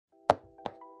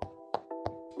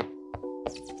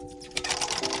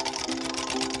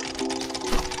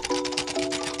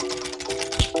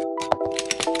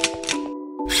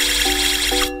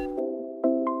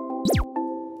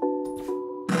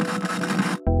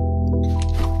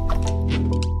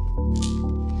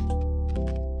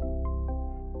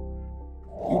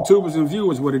YouTubers and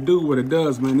viewers, what it do, what it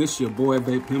does, man. It's your boy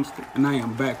Vape Hempster, and I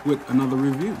am back with another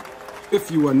review.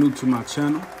 If you are new to my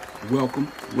channel,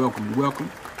 welcome.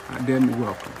 I damn you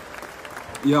welcome.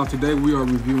 Y'all, today we are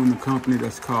reviewing a company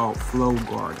that's called Flow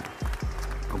Garden.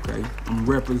 Okay, I'm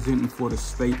representing for the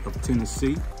state of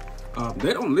Tennessee.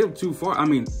 They don't live too far. I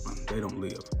mean, they don't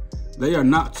live. They are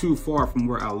not too far from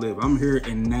where I live. I'm here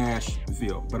in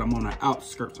Nashville, but I'm on the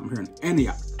outskirts. I'm here in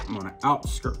Antioch. I'm on the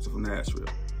outskirts of Nashville.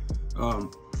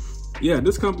 Yeah,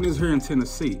 this company is here in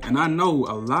Tennessee, and I know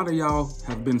a lot of y'all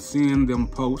have been seeing them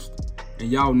post,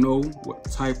 and y'all know what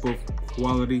type of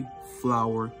quality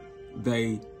flower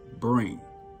they bring.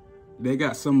 They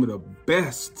got some of the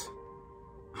best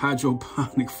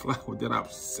hydroponic flower that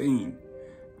I've seen.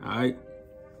 All right,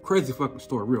 crazy fucking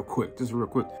story real quick, just real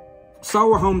quick.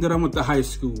 Saw a home that I went to high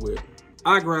school with.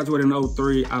 I graduated in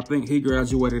 03, I think he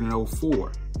graduated in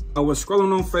 04. I was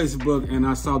scrolling on Facebook and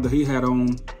I saw that he had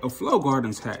on a Flow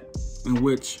Gardens hat, in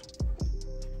which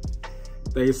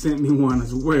they sent me one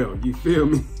as well, you feel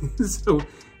me? So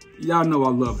y'all know I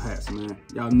love hats, man.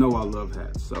 Y'all know I love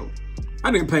hats. So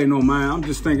I didn't pay no mind. I'm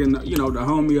just thinking, you know, the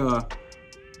homie,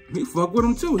 he fuck with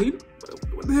him too.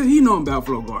 What the hell he know about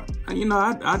Flow Garden? And, you know,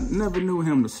 I never knew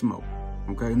him to smoke,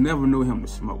 okay? Never knew him to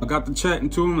smoke. I got to chatting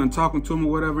to him and talking to him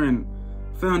or whatever, and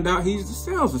found out he's the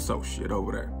sales associate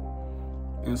over there.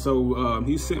 And so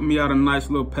he sent me out a nice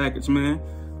little package, man.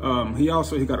 He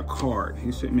got a card.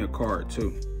 He sent me a card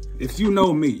too. If you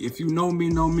know me,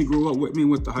 grew up with me,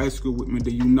 went to high school with me,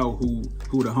 then you know who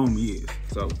the homie is.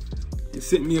 So he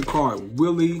sent me a card,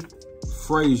 Willie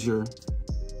Frazier,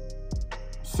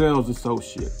 sales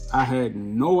associate. I had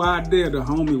no idea the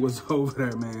homie was over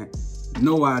there, man.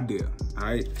 No idea, all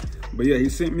right? But yeah, he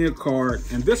sent me a card,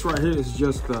 and this right here is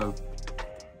just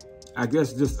I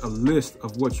guess just a list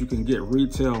of what you can get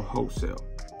retail, wholesale,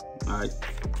 all right?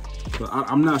 So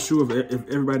I'm not sure if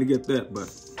everybody get that, but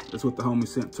that's what the homie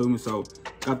sent to me. So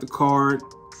got the card,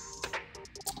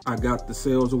 I got the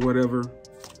sales or whatever,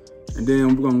 and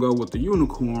then we're gonna go with the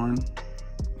unicorn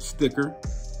sticker.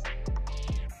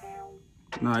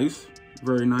 Nice,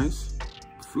 very nice.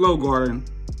 Flow Garden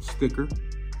sticker.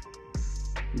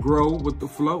 Grow with the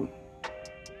flow.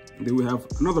 And then we have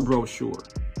another brochure,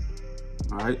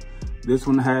 all right? This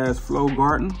one has Flow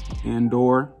Garden,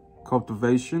 indoor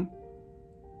cultivation.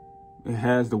 It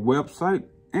has the website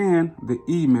and the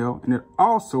email, and it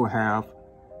also have,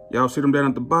 y'all see them down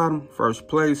at the bottom, first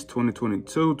place,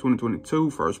 2022,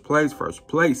 first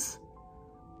place.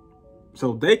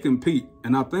 So they compete,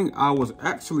 and I think I was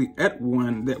actually at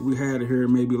one that we had here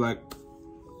maybe like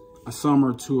a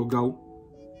summer or two ago.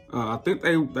 I think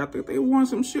they won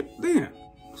some shit then.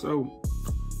 So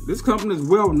this company is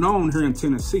well known here in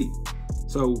Tennessee.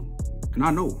 So, and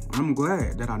I know, I'm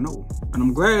glad that I know. And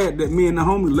I'm glad that me and the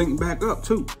homie linked back up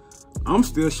too. I'm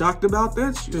still shocked about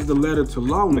that. This is the letter to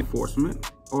law enforcement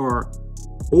or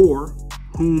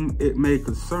whom it may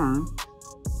concern.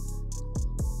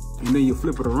 And then you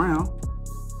flip it around.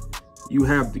 You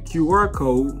have the QR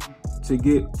code to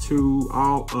get to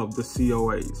all of the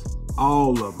COAs,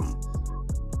 all of them.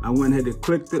 I went ahead and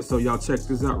clicked it, so y'all check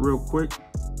this out real quick.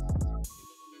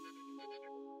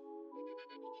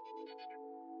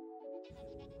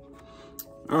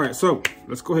 All right, so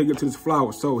let's go ahead and get to this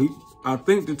flower. So I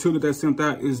think the two that they sent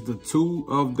out is two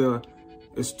of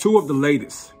the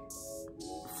latest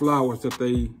flowers that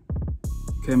they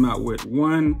came out with.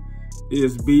 One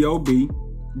is B.O.B.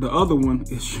 The other one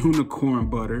is unicorn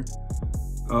butter.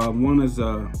 One is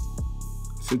a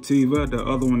sativa. The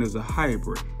other one is a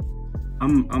hybrid.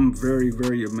 I'm very,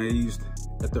 very amazed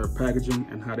at their packaging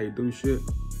and how they do shit.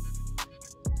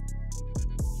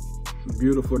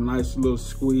 Beautiful, nice little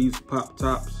squeeze pop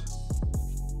tops.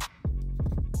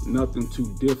 Nothing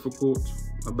too difficult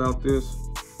about this,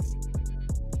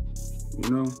 you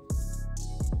know.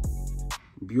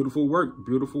 Beautiful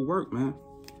work, man.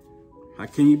 How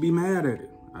can you be mad at it,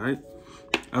 all right?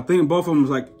 I think both of them is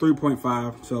like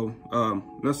 3.5. So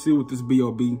let's see what this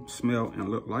B.O.B. smell and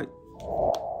look like.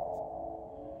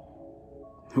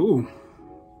 Ooh,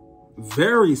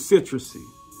 very citrusy.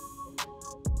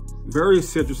 Very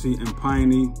citrusy and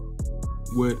piney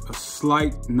with a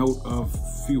slight note of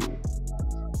fuel.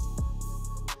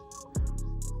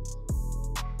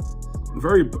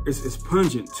 It's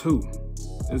pungent too.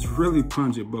 It's really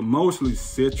pungent, but mostly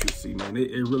citrusy, man.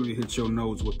 It really hits your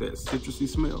nose with that citrusy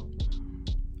smell.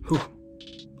 Whew.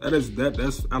 I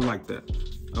like that.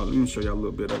 Oh, let me show y'all a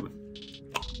little bit of it.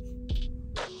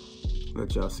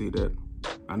 Let y'all see that.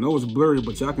 I know it's blurry,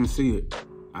 but y'all can see it.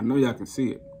 I know y'all can see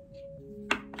it.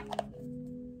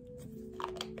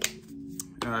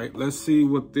 All right, let's see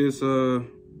what this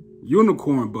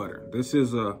unicorn butter. This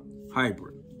is a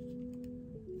hybrid.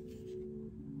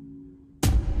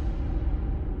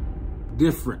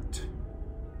 different.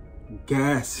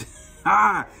 Gassy.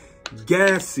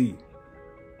 Gassy.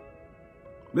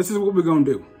 This is what we're gonna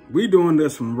do. We're doing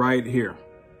this one right here.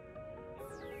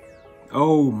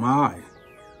 Oh my.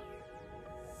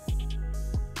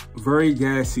 Very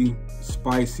gassy,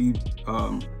 spicy,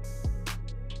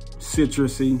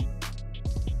 citrusy.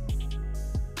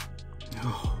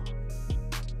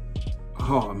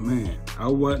 Oh man, I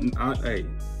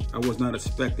was not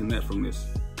expecting that from this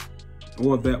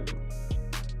or that one.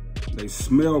 They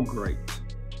smell great,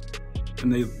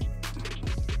 and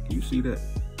you see that?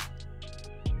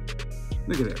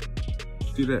 Look at that.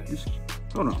 See that?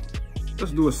 Hold on.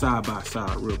 Let's do a side by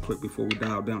side real quick before we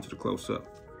dive down to the close up.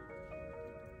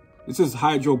 This is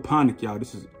hydroponic, y'all.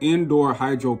 This is indoor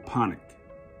hydroponic.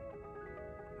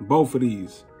 Both of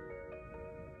these.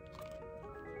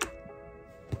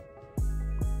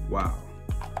 Wow.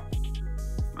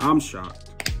 I'm shocked.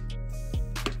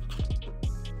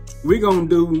 We're gonna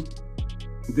do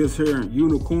this here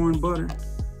unicorn butter.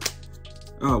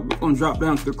 We're gonna drop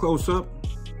down to the close up.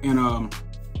 And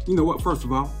you know what, first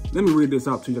of all, let me read this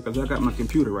out to you because I got my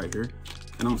computer right here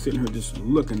and I'm sitting here just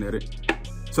looking at it.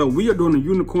 So we are doing the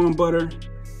unicorn butter.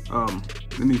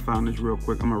 Let me find this real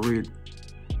quick. Let me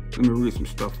read some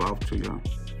stuff off to y'all.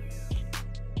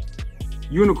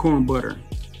 Unicorn butter,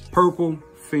 Purp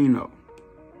Pheno.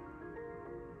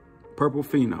 Purp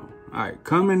Pheno. All right,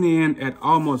 coming in at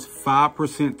almost 5%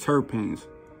 terpenes.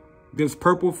 This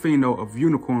Purp Pheno of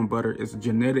unicorn butter is a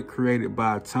genetic created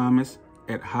by Thomas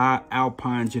at High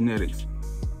Alpine Genetics.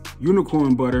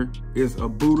 Unicorn butter is a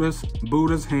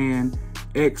Buddha's hand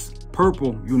X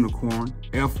purple unicorn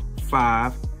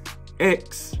F5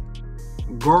 X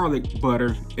garlic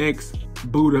butter X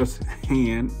Buddha's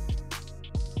hand.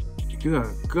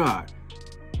 Good God.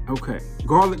 Okay,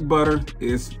 garlic butter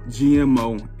is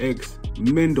GMO X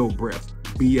Mendel breath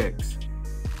BX.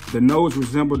 The nose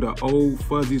resembled the old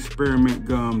fuzzy spearmint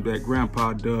gum that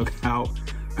Grandpa dug out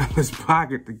of his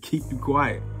pocket to keep you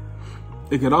quiet.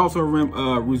 It could also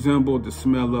resemble the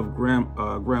smell of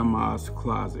grandma's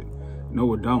closet.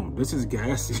 No, it don't. This is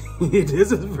gassy.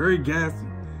 This is very gassy.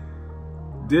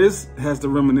 This has the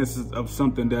reminiscence of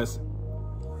something that's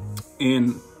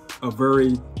in a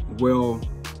very well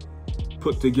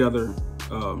put together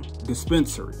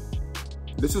dispensary.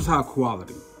 This is high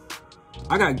quality.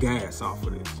 I got gas off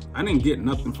of this. I didn't get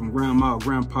nothing from grandma or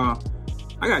grandpa.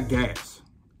 I got gas.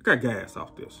 I got gas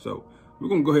off this. So we're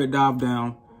gonna go ahead and dive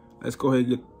down. Let's go ahead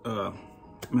and get,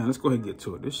 let's go ahead and get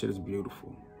to it. This shit is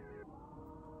beautiful.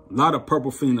 A lot of Purp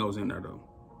Phenos in there though,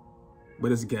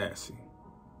 but it's gassy.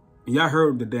 Y'all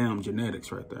heard the damn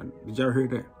genetics right there. Did y'all hear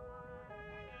that?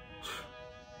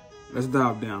 Let's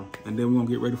dive down and then we're gonna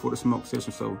get ready for the smoke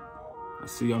session. So I'll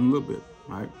see you in a little bit,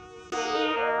 all right?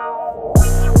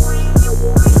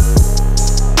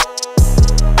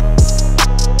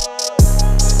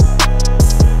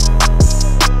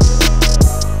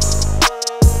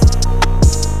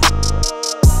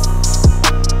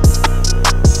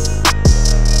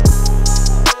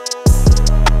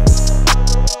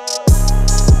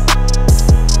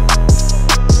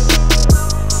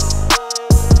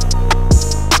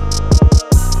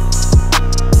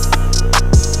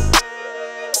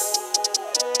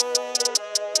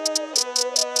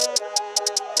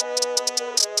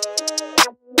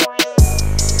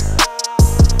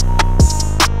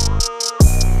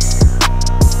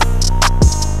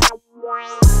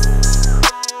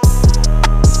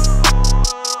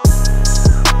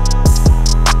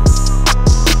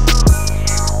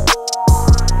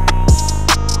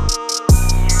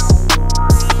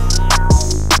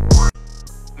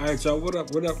 Y'all, what up?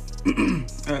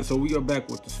 All right, so we are back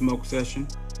with the smoke session.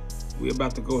 We're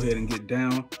about to go ahead and get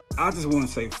down. I just want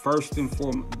to say first and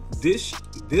foremost, this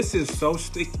is so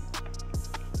sticky.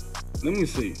 Let me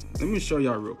see. Let me show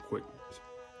y'all real quick.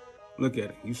 Look at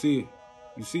it. You see it?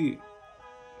 You see it?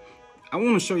 I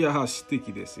want to show y'all how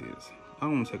sticky this is. I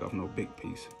don't want to take off no big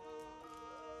piece.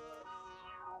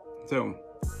 So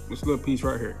this little piece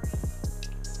right here.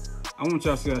 I want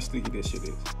y'all to see how sticky this shit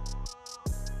is.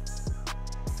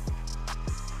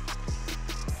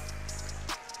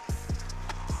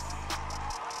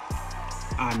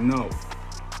 I know.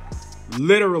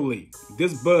 Literally,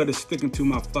 this bud is sticking to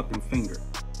my fucking finger.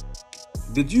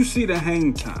 Did you see the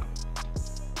hang time?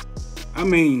 I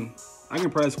mean, I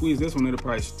can probably squeeze this one, it'll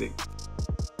probably stick.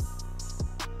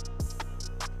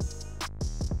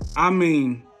 I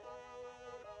mean,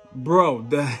 bro,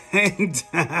 the hang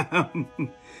time.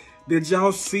 Did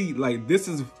y'all see? Like, this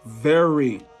is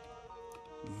very,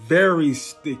 very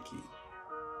sticky.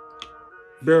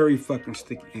 Very fucking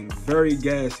sticky and very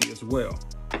gassy as well.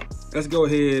 Let's go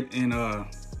ahead and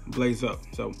blaze up.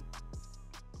 So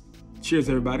Cheers,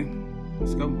 everybody.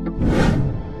 Let's go.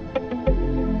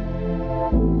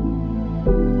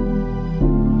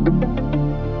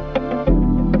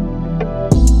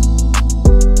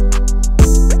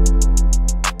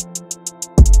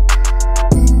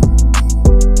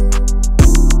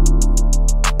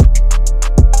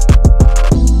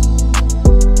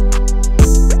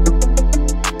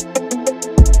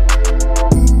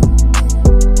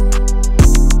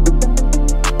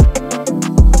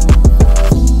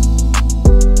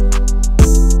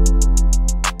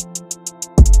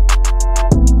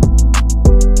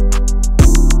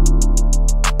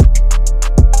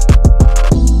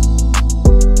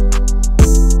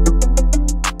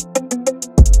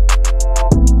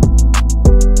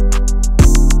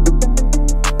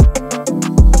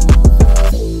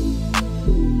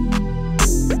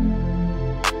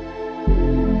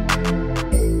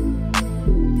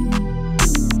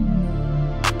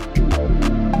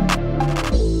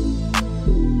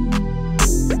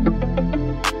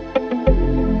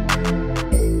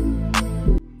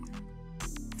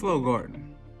 Flow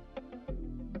garden.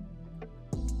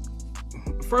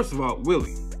 First of all,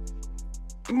 Willie,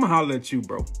 I'm gonna holler at you,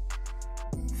 bro.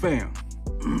 Fam.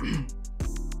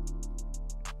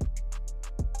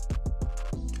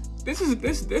 This is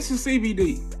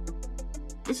CBD.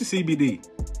 This is CBD,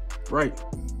 right?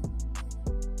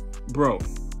 Bro.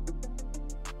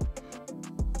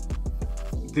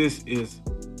 This is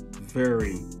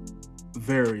very,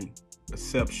 very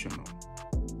exceptional.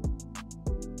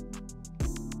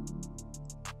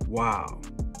 Wow.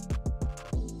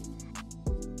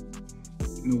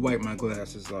 Let me wipe my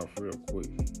glasses off real quick.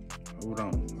 Hold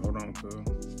on, cuz.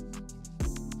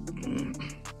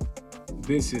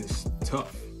 This is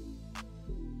tough.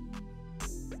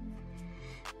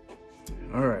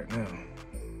 All right, now.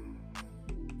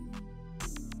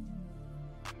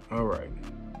 All right.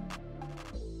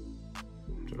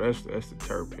 So that's the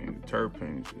terpene. The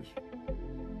terpenes is.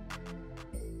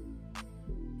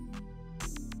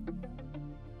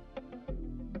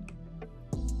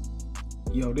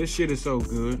 Yo, this shit is so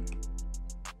good.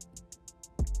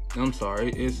 I'm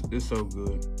sorry, it's so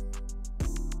good.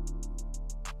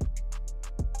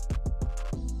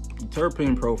 The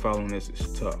terpene profile on this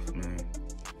is tough, man.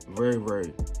 Very,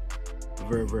 very,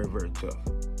 very, very, very tough.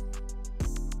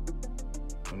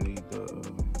 I need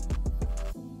the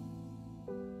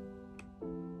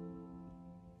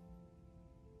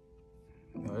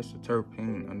no, that's the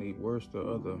terpene. I need, where's the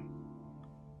other?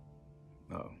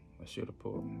 Oh, I should have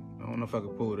pulled it. I don't know if I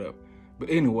could pull it up. But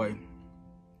anyway,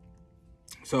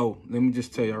 so let me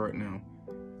just tell y'all right now,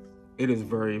 it is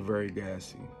very, very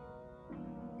gassy.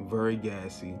 Very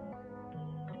gassy.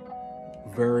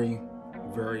 Very,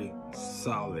 very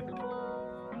solid.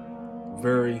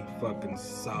 Very fucking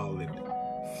solid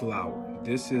flower.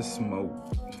 This is smoke.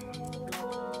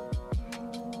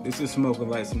 This is smoking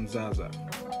like some Zaza.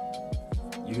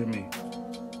 You hear me?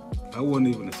 I wasn't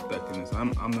even expecting this.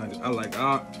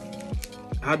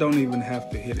 I don't even have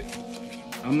to hit it.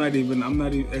 I'm not even,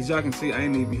 as y'all can see, I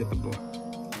ain't even hit the blunt.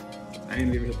 I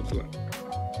ain't even hit the blunt.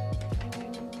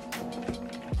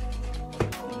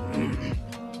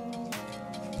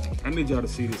 I need y'all to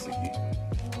see this again.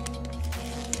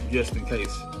 Just in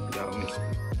case y'all missed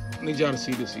it. I need y'all to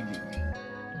see this again.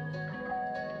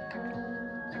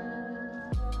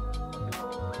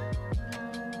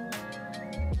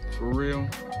 For real.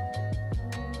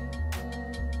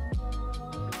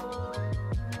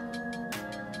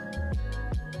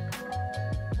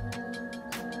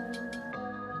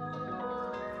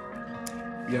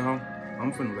 Y'all,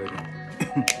 I'm finna let it.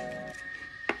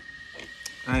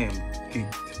 I am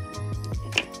geeked.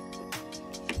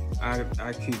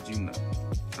 I kid you not.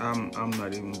 I'm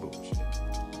not even bullshit.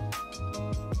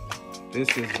 This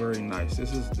is very nice.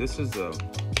 This is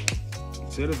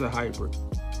a hybrid.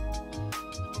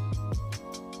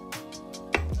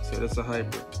 So it's a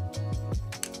hybrid.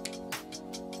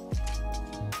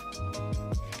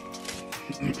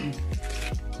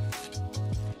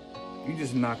 You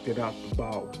just knocked it out the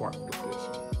ballpark with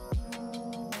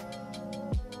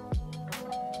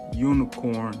this.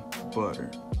 Unicorn butter.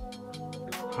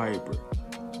 Hybrid.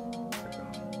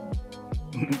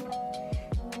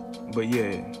 But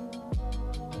yeah.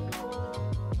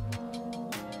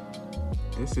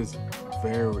 This is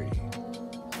very,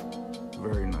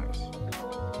 very nice.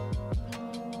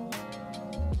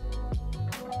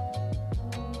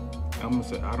 I'm gonna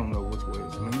say, I don't know which way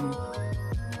it's leaning.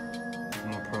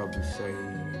 I'm gonna probably say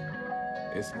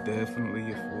it's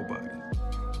definitely a full body.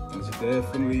 It's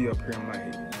definitely up here in my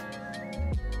head.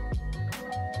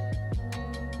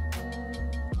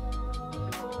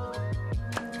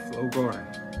 Flow Garden.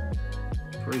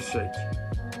 Appreciate you.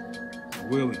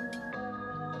 Willie,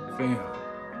 fam,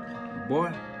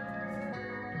 boy,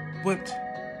 what?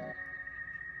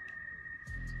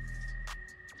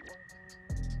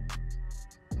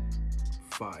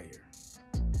 Fire.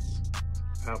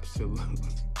 Absolutely.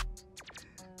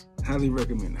 Highly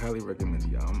recommend it,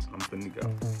 y'all. I'm finna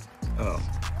go.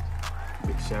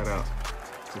 Big shout out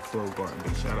to Flow Garden.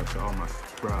 Big shout out to all my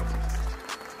subscribers.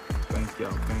 Thank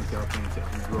y'all.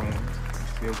 We're growing.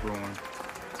 We're still growing.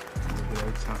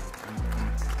 Every time.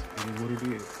 It is what it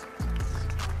is.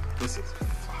 This is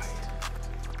fire.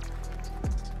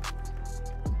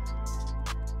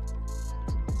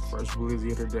 First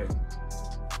Blizzy of the day.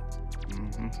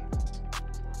 I'm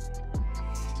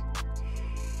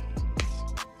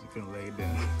finna lay it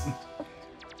down.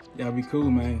 Y'all be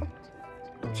cool, man.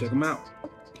 Check them out.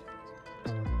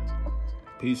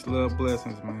 Peace, love,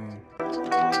 blessings, man.